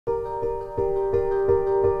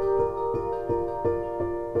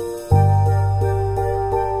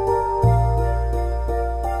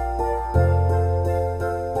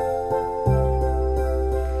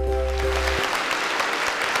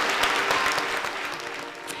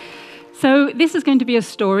So this is going to be a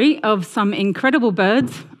story of some incredible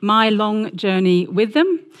birds, my long journey with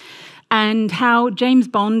them, and how James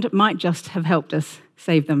Bond might just have helped us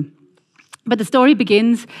save them. But the story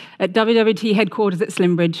begins at WWT headquarters at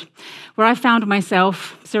Slimbridge, where I found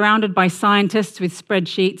myself surrounded by scientists with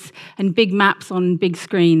spreadsheets and big maps on big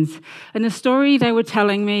screens. And the story they were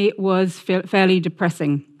telling me was fairly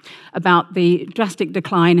depressing about the drastic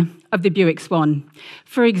decline of the Buick swan.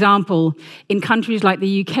 For example, in countries like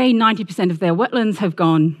the UK, 90% of their wetlands have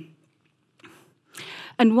gone.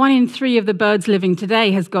 And 1 in 3 of the birds living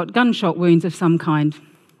today has got gunshot wounds of some kind.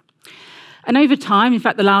 And over time, in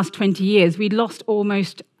fact, the last 20 years, we'd lost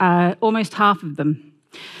almost half of them.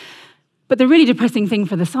 But the really depressing thing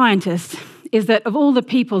for the scientists is that of all the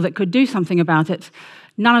people that could do something about it,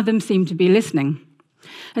 none of them seemed to be listening.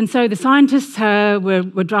 And so the scientists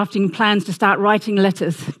were drafting plans to start writing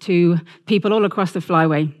letters to people all across the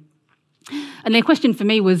flyway. And their question for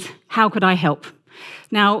me was, how could I help?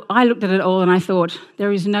 Now, I looked at it all and I thought,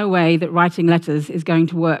 there is no way that writing letters is going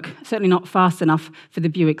to work, certainly not fast enough for the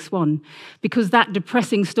Buick swan, because that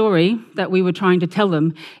depressing story that we were trying to tell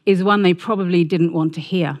them is one they probably didn't want to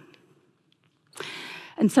hear.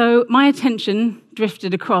 And so my attention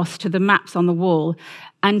drifted across to the maps on the wall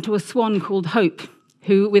and to a swan called Hope,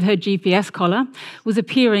 who, with her GPS collar, was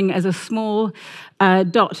appearing as a small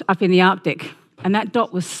dot up in the Arctic. And that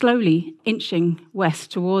dot was slowly inching west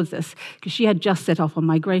towards us because she had just set off on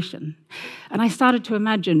migration. And I started to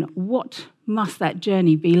imagine, what must that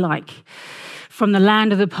journey be like? From the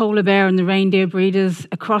land of the polar bear and the reindeer breeders,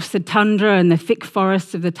 across the tundra and the thick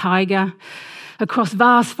forests of the taiga, across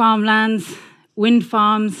vast farmlands, wind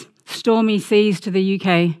farms, stormy seas to the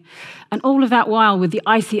UK, and all of that while with the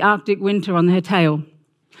icy Arctic winter on her tail.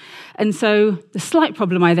 And so the slight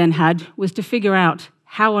problem I then had was to figure out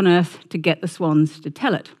how on earth to get the swans to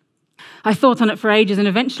tell it. I thought on it for ages and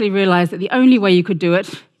eventually realized that the only way you could do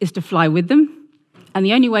it is to fly with them, and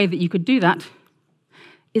the only way that you could do that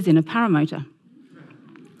is in a paramotor.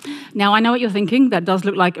 Now, I know what you're thinking. That does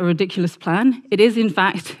look like a ridiculous plan. It is, in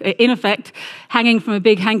effect, hanging from a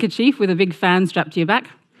big handkerchief with a big fan strapped to your back.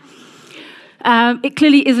 It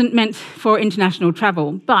clearly isn't meant for international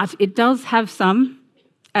travel, but it does have some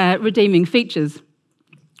redeeming features.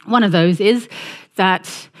 One of those is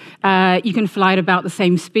that you can fly at about the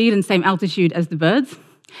same speed and same altitude as the birds.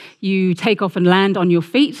 You take off and land on your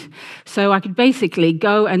feet, so I could basically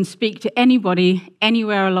go and speak to anybody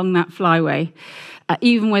anywhere along that flyway,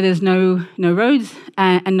 even where there's no roads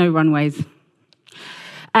and no runways.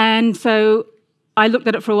 And so I looked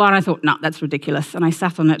at it for a while and I thought, no, that's ridiculous, and I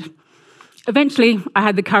sat on it. Eventually, I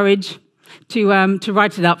had the courage to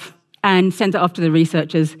write it up and sent it off to the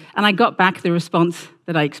researchers, and I got back the response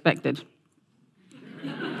that I expected.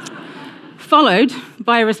 Followed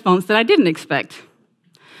by a response that I didn't expect.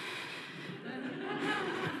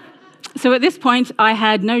 So at this point, I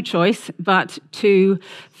had no choice but to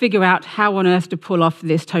figure out how on earth to pull off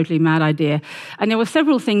this totally mad idea. And there were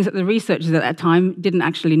several things that the researchers at that time didn't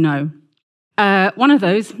actually know. One of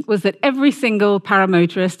those was that every single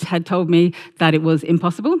paramotorist had told me that it was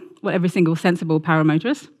impossible, well, every single sensible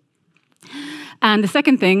paramotorist. And the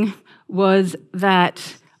second thing was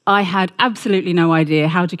that I had absolutely no idea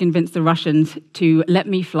how to convince the Russians to let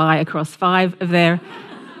me fly across 5 of their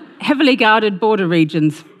heavily guarded border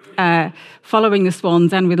regions, following the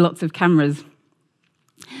swans and with lots of cameras.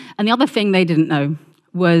 And the other thing they didn't know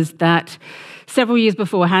was that several years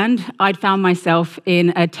beforehand, I'd found myself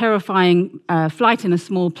in a terrifying flight in a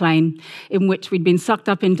small plane in which we'd been sucked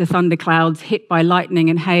up into thunderclouds, hit by lightning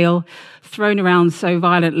and hail, thrown around so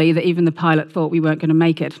violently that even the pilot thought we weren't going to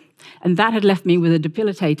make it. And that had left me with a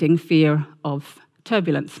debilitating fear of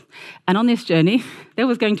turbulence. And on this journey, there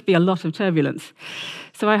was going to be a lot of turbulence.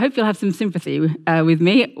 So I hope you'll have some sympathy with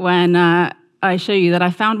me when I show you that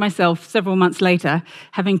I found myself several months later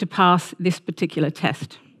having to pass this particular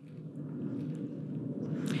test.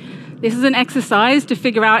 This is an exercise to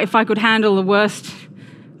figure out if I could handle the worst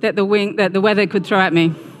that the weather could throw at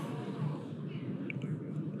me.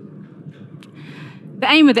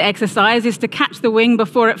 The aim of the exercise is to catch the wing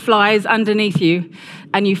before it flies underneath you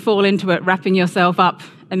and you fall into it, wrapping yourself up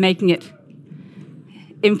and making it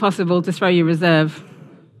impossible to throw your reserve.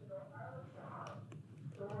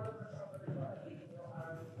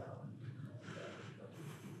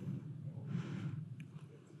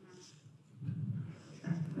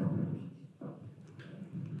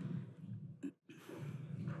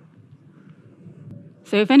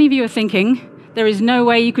 So if any of you are thinking, there is no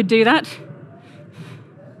way you could do that,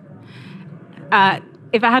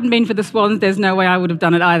 if it hadn't been for the swans, there's no way I would have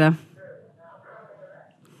done it either.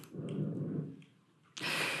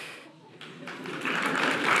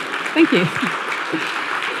 Thank you.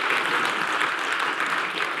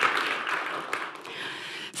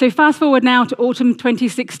 So fast forward now to autumn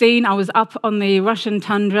 2016. I was up on the Russian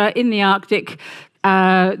tundra in the Arctic,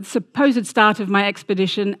 supposed start of my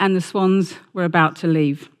expedition, and the swans were about to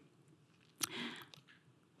leave.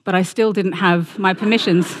 But I still didn't have my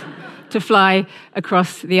permissions to fly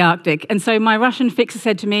across the Arctic. And so my Russian fixer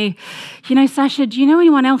said to me, Sacha, do you know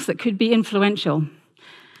anyone else that could be influential?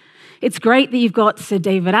 It's great that you've got Sir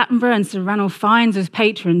David Attenborough and Sir Ranulph Fiennes as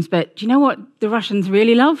patrons, but do you know what the Russians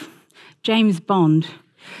really love? James Bond.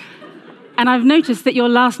 And I've noticed that your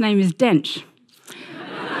last name is Dench.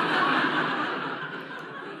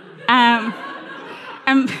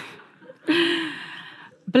 And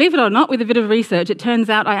believe it or not, with a bit of research, it turns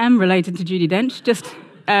out I am related to Judi Dench, just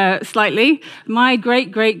slightly. My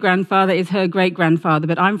great-great-grandfather is her great-grandfather,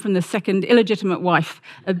 but I'm from the second illegitimate wife,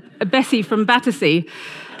 a Bessie from Battersea.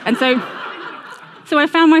 And so I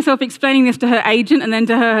found myself explaining this to her agent and then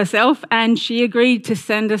to her herself, and she agreed to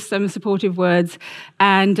send us some supportive words.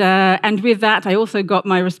 And with that, I also got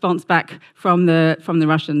my response back from the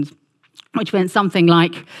Russians, which went something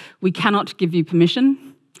like, "We cannot give you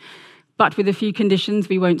permission, but with a few conditions,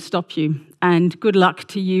 we won't stop you. And good luck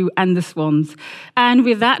to you and the swans." And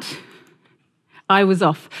with that, I was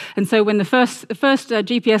off. And so when the first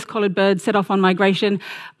GPS-collared bird set off on migration,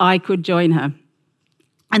 I could join her.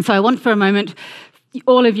 And so I want for a moment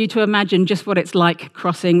all of you to imagine just what it's like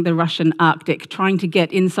crossing the Russian Arctic, trying to get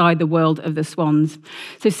inside the world of the swans.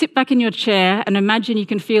 So sit back in your chair and imagine you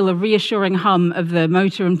can feel the reassuring hum of the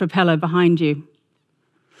motor and propeller behind you.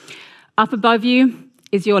 Up above you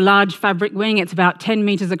is your large fabric wing. It's about 10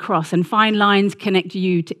 meters across, and fine lines connect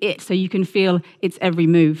you to it so you can feel its every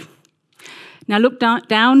move. Now look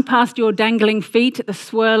down past your dangling feet at the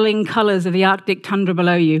swirling colors of the Arctic tundra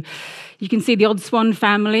below you. You can see the odd swan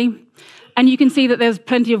family, and you can see that there's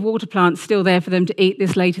plenty of water plants still there for them to eat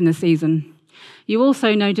this late in the season. You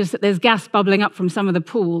also notice that there's gas bubbling up from some of the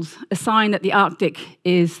pools, a sign that the Arctic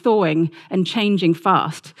is thawing and changing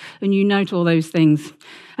fast, and you note all those things.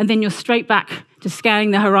 And then you're straight back to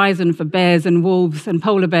scanning the horizon for bears and wolves and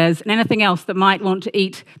polar bears and anything else that might want to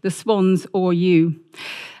eat the swans or you.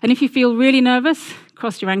 And if you feel really nervous,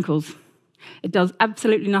 cross your ankles. It does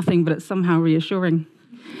absolutely nothing, but it's somehow reassuring.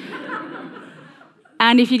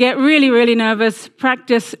 And if you get really, really nervous,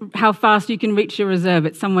 practice how fast you can reach your reserve.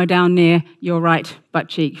 It's somewhere down near your right butt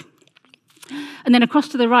cheek. And then across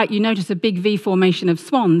to the right, you notice a big V formation of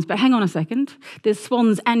swans. But hang on a second. There's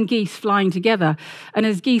swans and geese flying together. And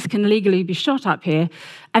as geese can legally be shot up here,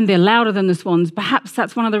 and they're louder than the swans, perhaps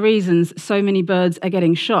that's one of the reasons so many birds are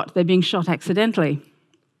getting shot. They're being shot accidentally.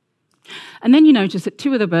 And then you notice that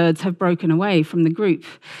two of the birds have broken away from the group.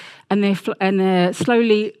 And they're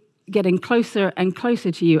slowly getting closer and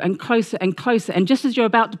closer to you, and closer and closer. And just as you're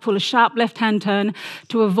about to pull a sharp left-hand turn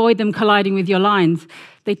to avoid them colliding with your lines,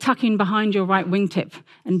 they tuck in behind your right wingtip.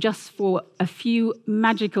 And just for a few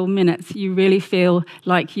magical minutes, you really feel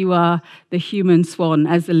like you are the human swan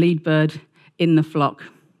as the lead bird in the flock.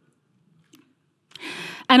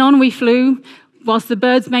 And on we flew. Whilst the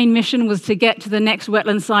bird's main mission was to get to the next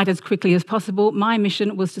wetland site as quickly as possible, my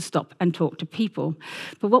mission was to stop and talk to people.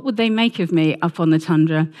 But what would they make of me up on the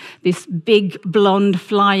tundra? This big, blonde,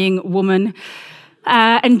 flying woman.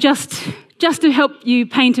 And just to help you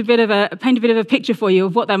paint a bit of a picture for you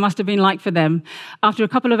of what that must have been like for them. After a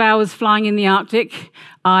couple of hours flying in the Arctic,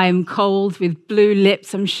 I'm cold with blue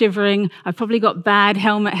lips, I'm shivering, I've probably got bad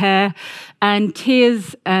helmet hair, and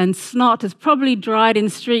tears and snot has probably dried in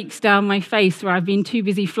streaks down my face where I've been too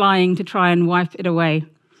busy flying to try and wipe it away.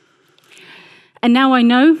 And now I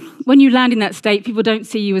know, when you land in that state, people don't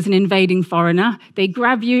see you as an invading foreigner. They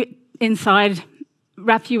grab you inside,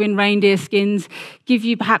 wrap you in reindeer skins, give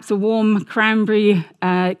you perhaps a warm cranberry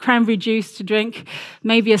juice to drink,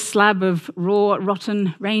 maybe a slab of raw,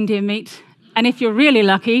 rotten reindeer meat, and if you're really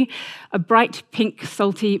lucky, a bright pink,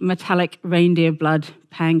 salty, metallic reindeer blood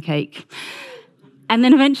pancake. And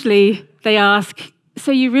then eventually they ask,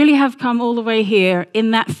 "So you really have come all the way here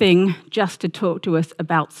in that thing just to talk to us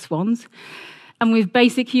about swans?" And with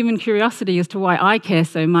basic human curiosity as to why I care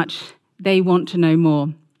so much, they want to know more.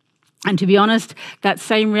 And to be honest, that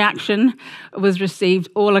same reaction was received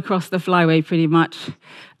all across the flyway pretty much,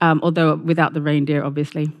 although without the reindeer,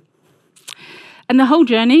 obviously. And the whole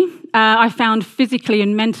journey, I found physically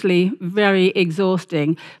and mentally very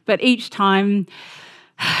exhausting. But each time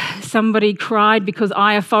somebody cried because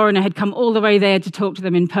I, a foreigner, had come all the way there to talk to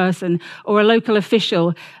them in person, or a local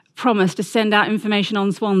official promised to send out information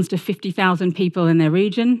on swans to 50,000 people in their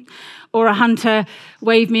region, or a hunter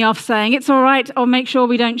waved me off saying, "It's all right, I'll make sure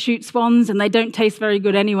we don't shoot swans and they don't taste very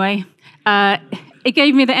good anyway." it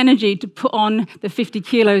gave me the energy to put on the 50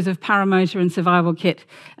 kilos of paramotor and survival kit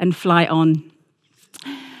and fly on.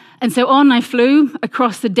 And so on I flew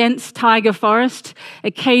across the dense taiga forest,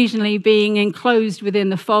 occasionally being enclosed within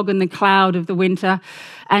the fog and the cloud of the winter,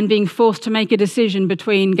 and being forced to make a decision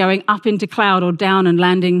between going up into cloud or down and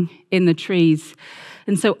landing in the trees.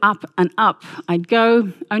 And so up and up I'd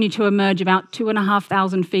go, only to emerge about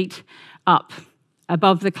 2,500 feet up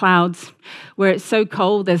above the clouds, where it's so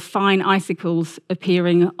cold there's fine icicles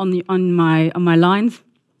appearing on my lines,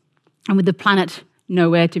 and with the planet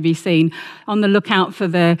nowhere to be seen, on the lookout for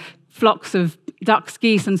the flocks of ducks,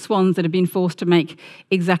 geese, and swans that had been forced to make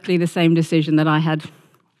exactly the same decision that I had.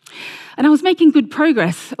 And I was making good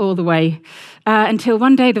progress all the way until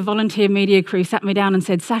one day the volunteer media crew sat me down and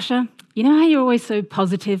said, "Sacha, you know how you're always so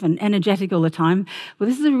positive and energetic all the time? Well,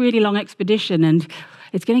 this is a really long expedition and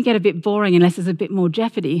it's going to get a bit boring unless there's a bit more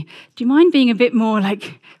jeopardy. Do you mind being a bit more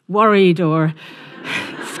worried or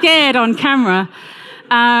scared on camera?"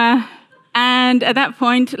 And at that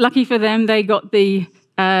point, lucky for them, they got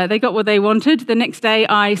what they wanted. The next day,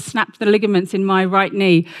 I snapped the ligaments in my right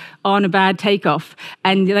knee on a bad takeoff,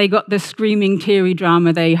 and they got the screaming, teary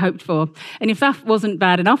drama they hoped for. And if that wasn't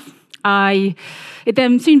bad enough, it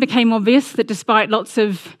then soon became obvious that despite lots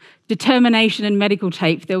of determination and medical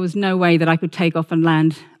tape, there was no way that I could take off and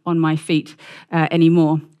land on my feet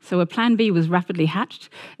anymore. So a plan B was rapidly hatched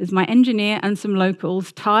as my engineer and some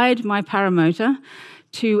locals tied my paramotor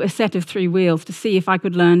to a set of 3 wheels to see if I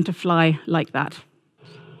could learn to fly like that.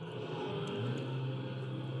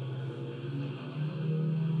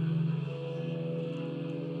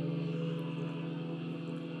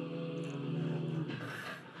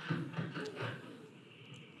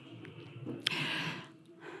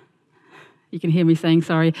 You can hear me saying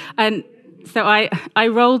sorry. And so I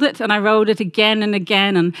rolled it, and I rolled it again and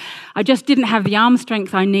again, and I just didn't have the arm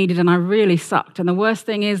strength I needed, and I really sucked. And the worst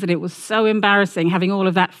thing is that it was so embarrassing having all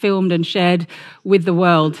of that filmed and shared with the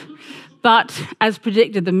world. But as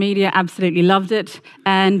predicted, the media absolutely loved it,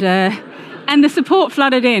 and the support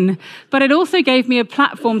flooded in. But it also gave me a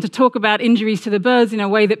platform to talk about injuries to the birds in a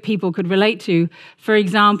way that people could relate to. For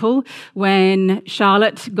example, when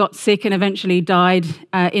Charlotte got sick and eventually died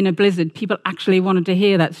in a blizzard, people actually wanted to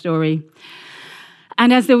hear that story.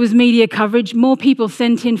 And as there was media coverage, more people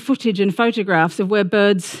sent in footage and photographs of where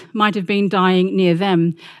birds might have been dying near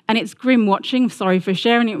them. And it's grim watching, sorry for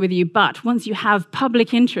sharing it with you, but once you have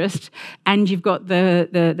public interest and you've got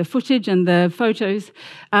the footage and the photos,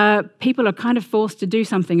 people are kind of forced to do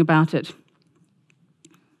something about it.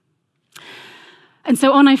 And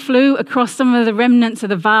so on I flew across some of the remnants of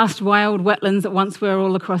the vast wild wetlands that once were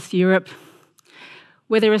all across Europe,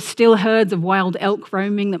 where there are still herds of wild elk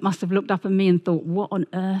roaming that must have looked up at me and thought, what on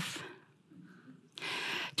earth?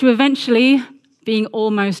 To eventually being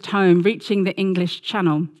almost home, reaching the English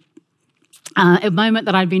Channel, a moment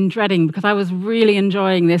that I'd been dreading because I was really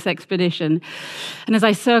enjoying this expedition. And as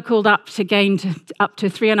I circled up to gain up to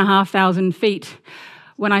 3,500 feet,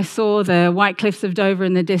 when I saw the white cliffs of Dover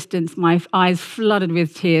in the distance, my eyes flooded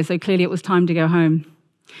with tears, so clearly it was time to go home.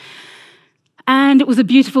 And it was a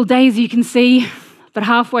beautiful day, as you can see. But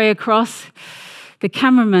halfway across, the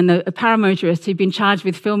cameraman, a paramotorist who'd been charged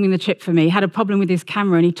with filming the trip for me, had a problem with his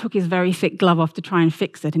camera, and he took his very thick glove off to try and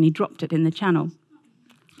fix it, and he dropped it in the channel.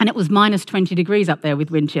 And it was minus 20 degrees up there with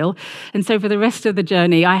wind chill. And so for the rest of the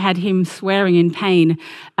journey, I had him swearing in pain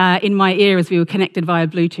in my ear as we were connected via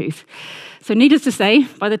Bluetooth. So needless to say,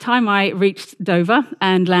 by the time I reached Dover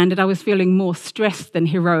and landed, I was feeling more stressed than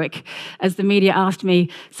heroic as the media asked me,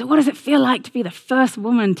 "So what does it feel like to be the first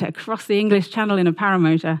woman to cross the English Channel in a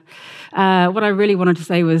paramotor?" What I really wanted to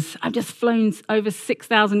say was, I've just flown over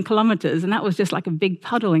 6,000 kilometers, and that was just like a big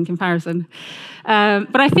puddle in comparison.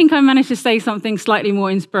 But I think I managed to say something slightly more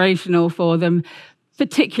inspirational for them,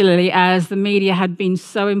 particularly as the media had been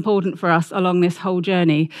so important for us along this whole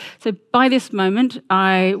journey. So by this moment,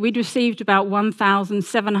 we'd received about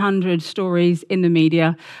 1,700 stories in the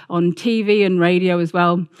media, on TV and radio as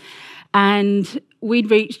well. And we'd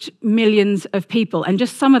reached millions of people, and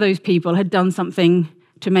just some of those people had done something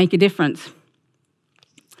to make a difference.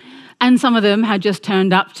 And some of them had just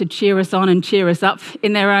turned up to cheer us on and cheer us up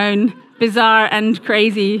in their own bizarre and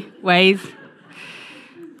crazy ways.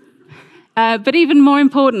 But even more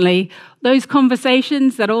importantly, those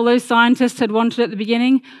conversations that all those scientists had wanted at the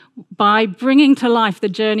beginning, by bringing to life the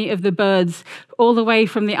journey of the birds all the way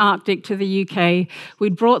from the Arctic to the UK,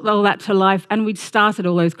 we'd brought all that to life, and we'd started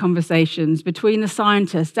all those conversations between the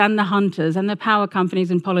scientists and the hunters and the power companies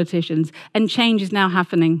and politicians, and change is now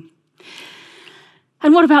happening.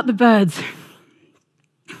 And what about the birds?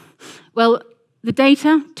 Well, the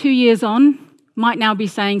data, 2 years on, might now be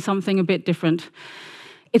saying something a bit different.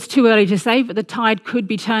 It's too early to say, but the tide could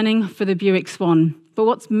be turning for the Buick Swan. But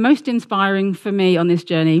what's most inspiring for me on this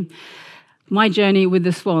journey, my journey with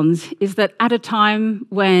the swans, is that at a time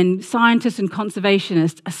when scientists and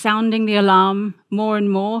conservationists are sounding the alarm more and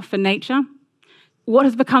more for nature, what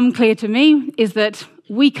has become clear to me is that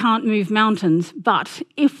we can't move mountains, but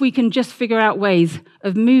if we can just figure out ways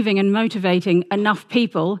of moving and motivating enough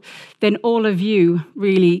people, then all of you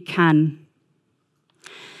really can.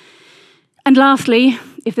 And lastly,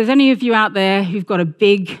 if there's any of you out there who've got a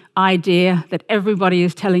big idea that everybody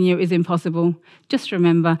is telling you is impossible, just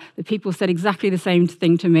remember that people said exactly the same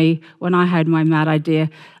thing to me when I had my mad idea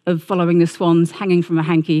of following the swans hanging from a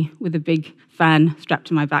hanky with a big fan strapped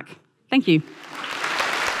to my back. Thank you.